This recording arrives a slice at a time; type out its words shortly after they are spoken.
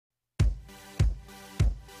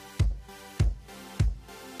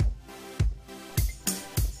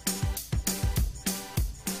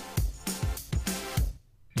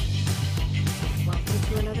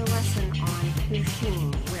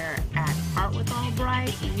out with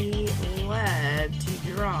Albright, we love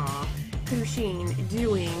to draw Pusheen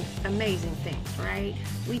doing amazing things, right?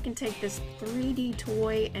 We can take this 3D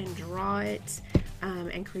toy and draw it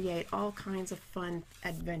and create all kinds of fun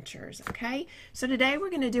adventures, okay? So today we're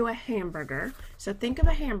going to do a hamburger. So think of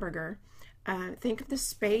a hamburger. Think of the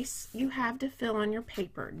space you have to fill on your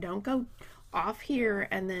paper. Don't go off here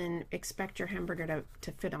and then expect your hamburger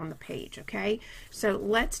to fit on the page, okay? So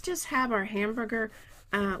let's just have our hamburger,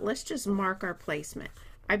 let's just mark our placement.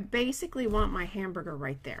 I basically want my hamburger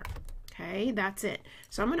right there, okay? That's it.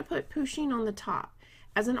 So I'm going to put Pusheen on the top.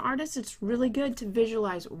 As an artist, it's really good to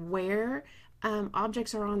visualize where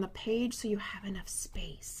objects are on the page so you have enough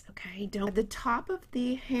space, okay? At the top of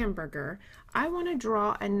the hamburger, I want to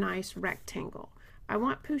draw a nice rectangle. I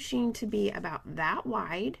want Pusheen to be about that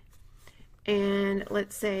wide and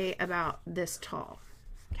let's say about this tall.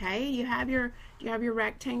 Okay, you have your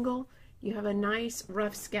rectangle, you have a nice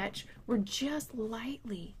rough sketch. We're just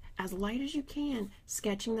lightly, as light as you can,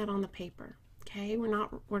 sketching that on the paper. Okay,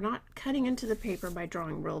 we're not cutting into the paper by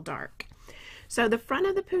drawing real dark. So the front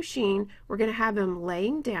of the Pusheen, we're going to have him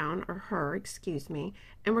laying down, or her, excuse me,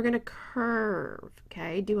 and we're going to curve,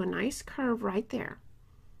 okay? Do a nice curve right there.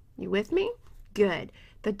 You with me? Good.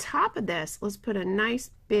 The top of this, let's put a nice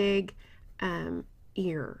big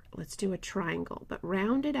ear. Let's do a triangle, but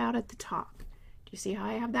round it out at the top. Do you see how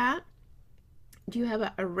I have that? Do you have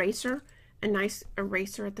an eraser, a nice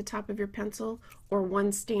eraser at the top of your pencil, or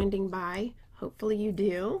one standing by? Hopefully you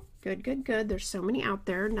do. Good, good, good. There's so many out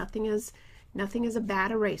there. Nothing is a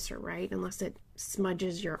bad eraser, right? Unless it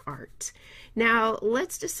smudges your art. Now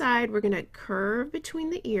let's decide we're going to curve between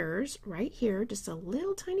the ears right here, just a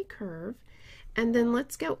little tiny curve, and then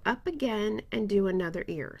let's go up again and do another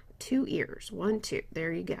ear. 2 ears. 1, 2.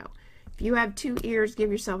 There you go. If you have 2 ears,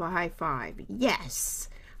 give yourself a high five. Yes!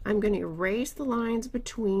 I'm going to erase the lines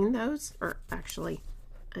between those, or actually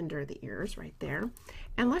under the ears right there.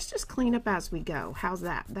 And let's just clean up as we go. How's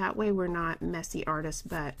that? That way we're not messy artists,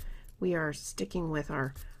 but we are sticking with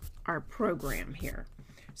our program here.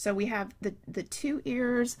 So we have the 2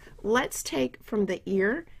 ears. Let's take from the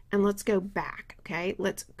ear and let's go back, okay?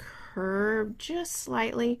 Let's curve just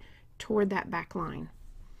slightly toward that back line.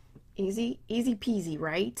 Easy peasy,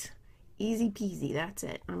 right? Easy peasy, that's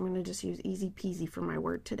it. I'm going to just use easy peasy for my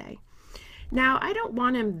word today. Now, I don't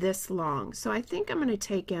want him this long, so I think I'm going to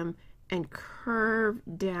take him and curve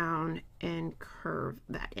down and curve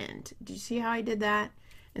that end. Do you see how I did that?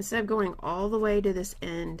 Instead of going all the way to this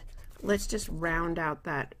end, let's just round out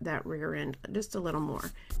that rear end just a little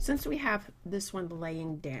more. Since we have this one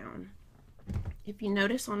laying down, if you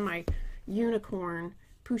notice on my unicorn,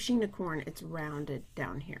 Pusheenicorn, it's rounded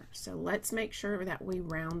down here. So let's make sure that we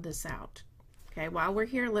round this out. Okay, while we're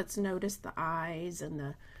here, let's notice the eyes and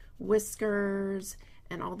the whiskers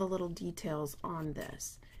and all the little details on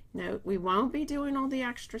this. Note, we won't be doing all the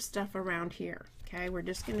extra stuff around here. Okay, we're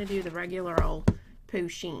just going to do the regular old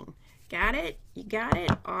Pusheen. Got it? You got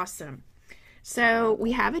it? Awesome. So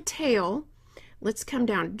we have a tail. Let's come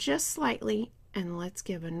down just slightly and let's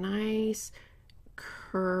give a nice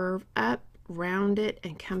curve up, round it,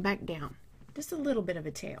 and come back down. Just a little bit of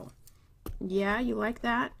a tail. Yeah, you like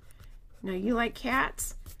that? Now, you like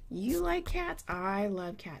cats? You like cats? I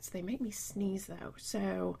love cats. They make me sneeze though,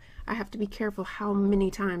 so I have to be careful how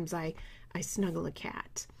many times I snuggle a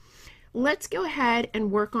cat. Let's go ahead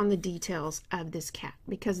and work on the details of this cat,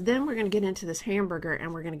 because then we're going to get into this hamburger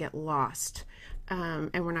and we're going to get lost.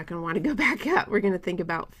 And we're not going to want to go back up. We're going to think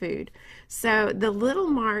about food. So the little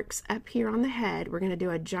marks up here on the head, we're going to do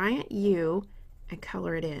a giant U and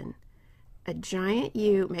color it in. A giant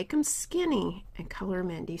U, make them skinny and color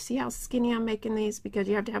them in. Do you see how skinny I'm making these? Because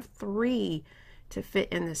you have to have 3 to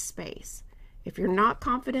fit in this space. If you're not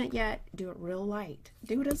confident yet, do it real light.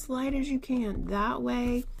 Do it as light as you can. That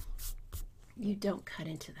way you don't cut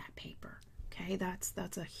into that paper. Okay, that's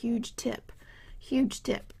a huge tip. Huge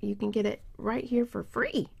tip. You can get it right here for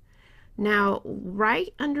free. Now,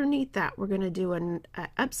 right underneath that, we're going to do an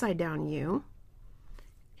upside down U.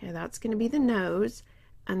 Okay, that's going to be the nose.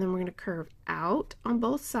 And then we're going to curve out on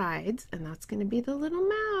both sides. And that's going to be the little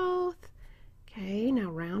mouth. Okay, now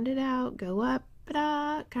round it out. Go up.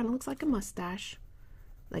 Ta-da! Kind of looks like a mustache.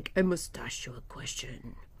 Like a mustachio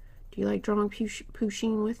question. Do you like drawing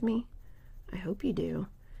Pusheen with me? I hope you do.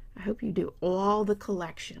 I hope you do. All the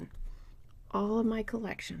collection. All of my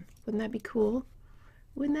collection. Wouldn't that be cool?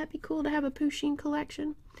 Wouldn't that be cool to have a Pusheen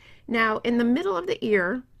collection? Now, in the middle of the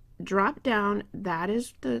ear, drop down. That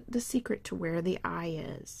is the secret to where the eye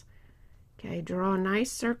is. Okay, draw a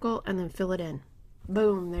nice circle and then fill it in.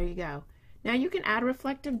 Boom, there you go. Now you can add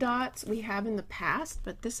reflective dots. We have in the past,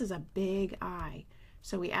 but this is a big eye.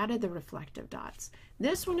 So we added the reflective dots.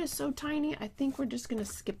 This one is so tiny, I think we're just going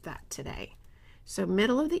to skip that today. So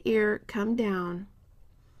middle of the ear, come down,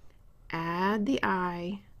 add the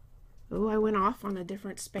eye. Oh, I went off on a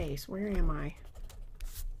different space. Where am I?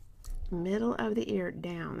 Middle of the ear,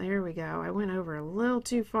 down. There we go. I went over a little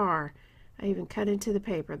too far. I even cut into the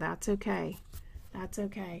paper. That's okay. That's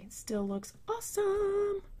okay. It still looks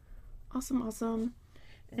awesome. Awesome, awesome.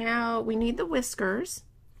 Now we need the whiskers.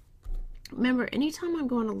 Remember, anytime I'm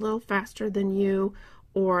going a little faster than you,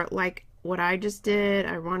 or like what I just did,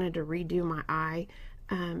 I wanted to redo my eye,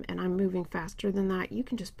 and I'm moving faster than that, you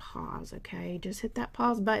can just pause, okay? Just hit that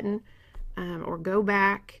pause button, or go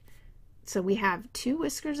back. So we have 2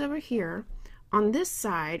 whiskers over here. On this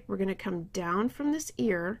side, we're going to come down from this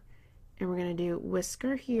ear, and we're going to do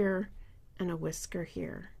whisker here and a whisker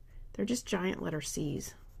here. They're just giant letter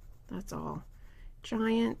C's. That's all.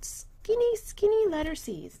 Giant, skinny, skinny letter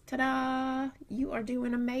C's. Ta-da! You are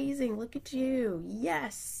doing amazing. Look at you.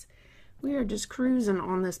 Yes! We are just cruising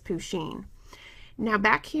on this Pusheen. Now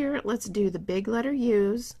back here, let's do the big letter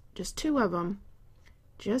U's. Just 2 of them.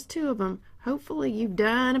 Just 2 of them. Hopefully you've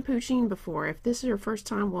done a Pusheen before. If this is your first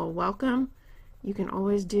time, well, welcome. You can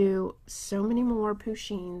always do so many more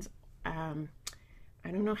Pusheens. I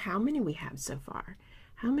don't know how many we have so far.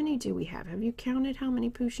 How many do we have? Have you counted how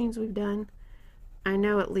many Pusheens we've done? I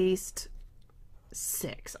know at least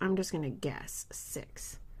 6. I'm just going to guess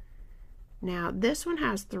 6. Now this one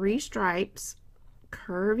has 3 stripes,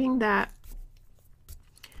 curving that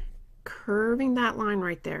line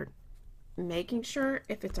right there. Making sure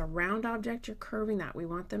if it's a round object, you're curving that. We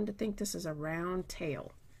want them to think this is a round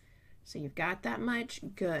tail. So you've got that much.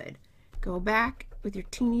 Good. Go back with your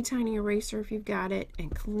teeny tiny eraser if you've got it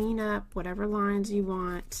and clean up whatever lines you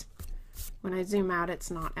want. When I zoom out,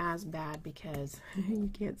 it's not as bad because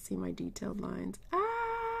you can't see my detailed lines.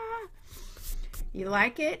 Ah! You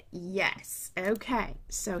like it? Yes. Okay,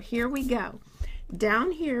 so here we go.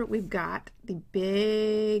 Down here, we've got the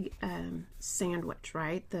big sandwich,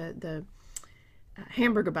 right? The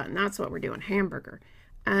hamburger bun. That's what we're doing, hamburger.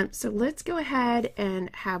 So let's go ahead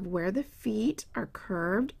and have where the feet are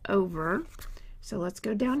curved over. So let's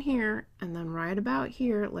go down here, and then right about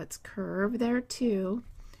here, let's curve there too.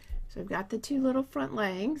 So we've got the 2 little front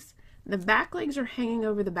legs. The back legs are hanging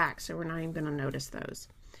over the back, so we're not even going to notice those.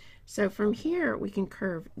 So from here, we can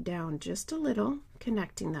curve down just a little,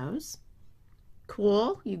 connecting those.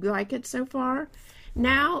 Cool. You like it so far?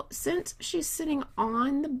 Now, since she's sitting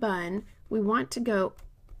on the bun, we want to go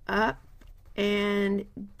up and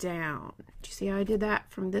down. Do you see how I did that?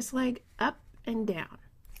 From this leg, up and down.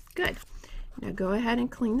 Good. Now go ahead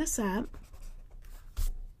and clean this up.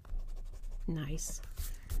 Nice.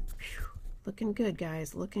 Whew. Looking good,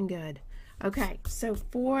 guys. Looking good. Okay, so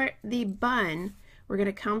for the bun, we're going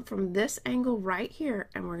to come from this angle right here,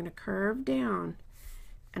 and we're going to curve down.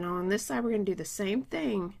 And on this side, we're going to do the same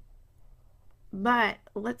thing, but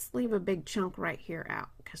let's leave a big chunk right here out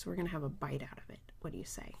because we're going to have a bite out of it. What do you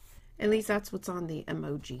say? At least that's what's on the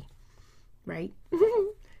emoji, right?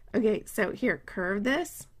 Okay, so here, curve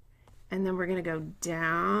this, and then we're going to go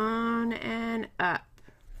down and up.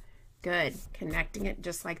 Good. Connecting it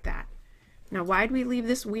just like that. Now, why do we leave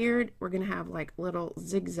this weird? We're going to have like little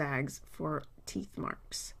zigzags for teeth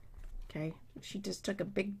marks. Okay, she just took a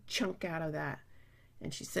big chunk out of that,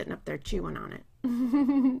 and she's sitting up there chewing on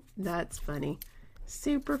it. That's funny.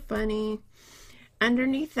 Super funny.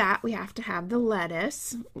 Underneath that, we have to have the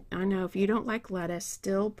lettuce. I know if you don't like lettuce,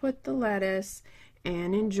 still put the lettuce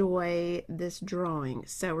and enjoy this drawing.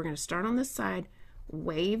 So we're going to start on this side,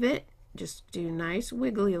 wave it, just do nice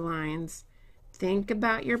wiggly lines. Think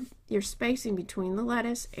about your spacing between the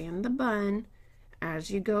lettuce and the bun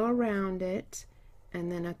as you go around it.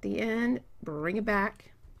 And then at the end, bring it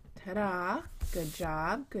back. Ta-da! Good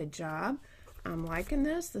job, good job. I'm liking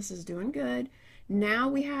this. This is doing good. Now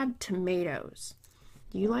we have tomatoes.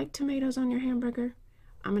 Do you like tomatoes on your hamburger?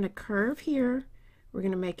 I'm going to curve here. We're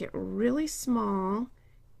going to make it really small.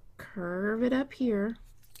 Curve it up here.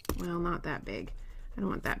 Well, not that big. I don't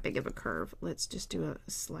want that big of a curve. Let's just do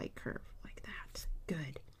a slight curve like that.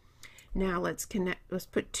 Good. Now let's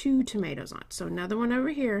put 2 tomatoes on. So another one over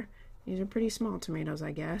here. These are pretty small tomatoes,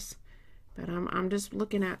 I guess. But I'm just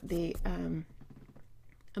looking at the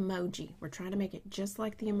emoji. We're trying to make it just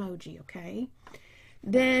like the emoji, okay?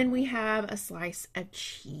 Then we have a slice of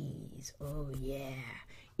cheese. Oh, yeah.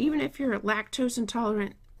 Even if you're lactose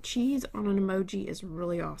intolerant, cheese on an emoji is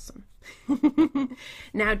really awesome.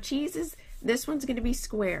 Now, this one's going to be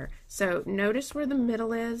square. So notice where the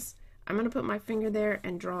middle is. I'm going to put my finger there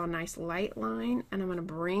and draw a nice light line. And I'm going to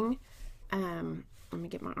bring, let me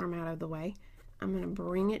get my arm out of the way. I'm going to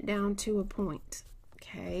bring it down to a point.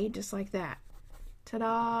 Okay, just like that.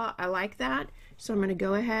 Ta-da! I like that. So I'm going to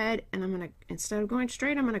go ahead and I'm going to, instead of going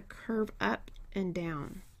straight, I'm going to curve up and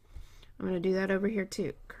down. I'm going to do that over here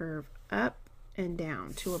too. Curve up and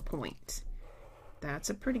down to a point. That's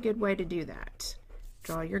a pretty good way to do that.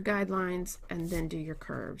 Draw your guidelines and then do your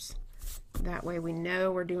curves. That way we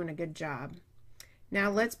know we're doing a good job. Now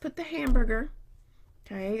let's put the hamburger.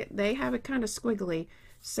 Okay, they have it kind of squiggly.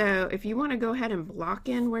 So if you want to go ahead and block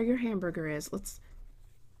in where your hamburger is, let's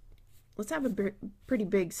have a pretty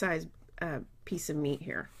big size piece of meat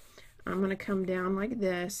here. I'm going to come down like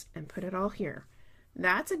this and put it all here.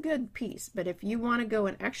 That's a good piece, but if you want to go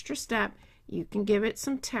an extra step, you can give it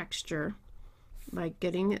some texture, like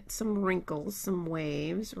getting it some wrinkles, some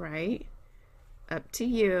waves, right? Up to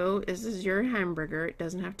you. This is your hamburger. It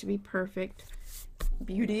doesn't have to be perfect.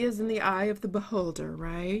 Beauty is in the eye of the beholder,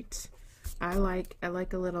 right? I like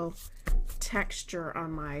a little texture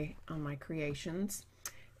on my creations.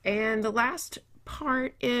 And the last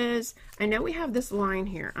part is, I know we have this line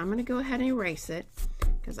here. I'm going to go ahead and erase it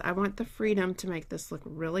because I want the freedom to make this look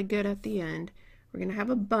really good at the end. We're going to have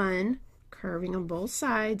a bun curving on both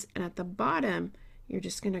sides, and at the bottom you're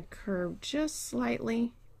just going to curve just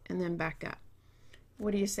slightly and then back up.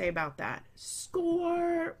 What do you say about that?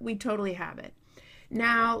 Score! We totally have it.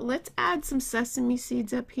 Now let's add some sesame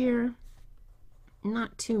seeds up here.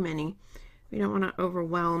 Not too many. We don't want to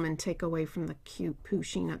overwhelm and take away from the cute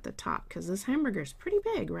Pusheen at the top because this hamburger is pretty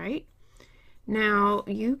big, right? Now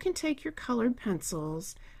you can take your colored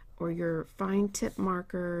pencils or your fine tip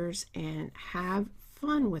markers and have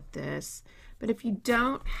fun with this. But if you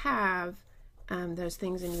don't have those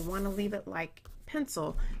things and you want to leave it like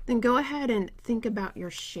pencil, then go ahead and think about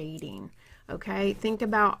your shading. Okay, think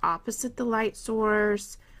about opposite the light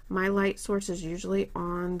source. My light source is usually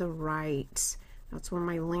on the right. That's where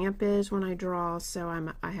my lamp is when I draw, so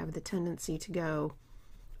I have the tendency to go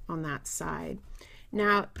on that side.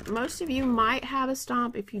 Now, most of you might have a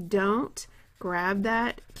Stomp. If you don't, grab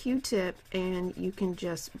that Q-tip and you can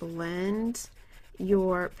just blend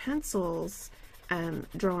your pencils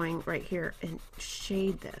drawing right here and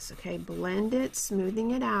shade this, okay? Blend it,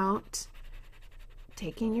 smoothing it out,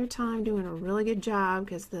 taking your time, doing a really good job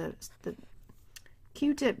because the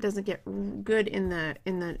Q-tip doesn't get good in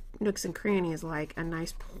the nooks and crannies like a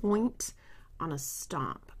nice point on a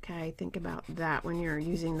Stomp. Okay, think about that when you're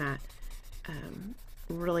using that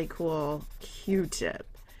really cool Q-tip.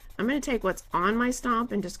 I'm going to take what's on my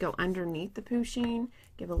Stomp and just go underneath the Pusheen,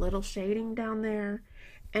 give a little shading down there,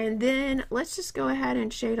 and then let's just go ahead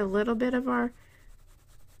and shade a little bit of our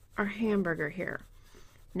hamburger here.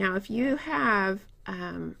 Now, if you have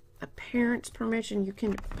a parent's permission, you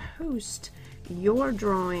can post your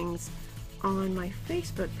drawings on my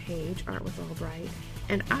Facebook page, Art with Albright,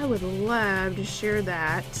 and I would love to share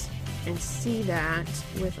that and see that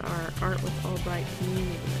with our Art with Albright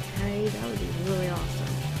community. Okay, that would be really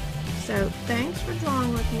awesome. So thanks for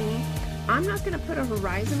drawing with me. I'm not going to put a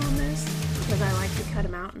horizon on this because I like to cut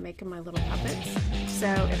them out and make them my little puppets. So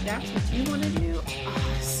if that's what you want to do,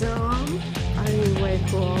 awesome. I mean, way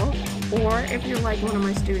cool. Or if you're like one of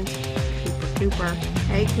my students, Cooper,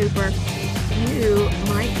 hey Cooper, you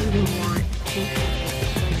might even want to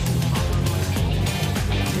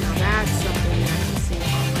now that's something that I can see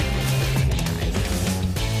on my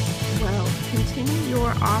guys. Well, continue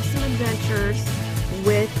your awesome adventures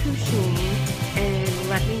with Pusheen and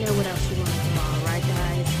let me know what else you want to draw, alright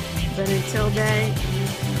guys? But until then,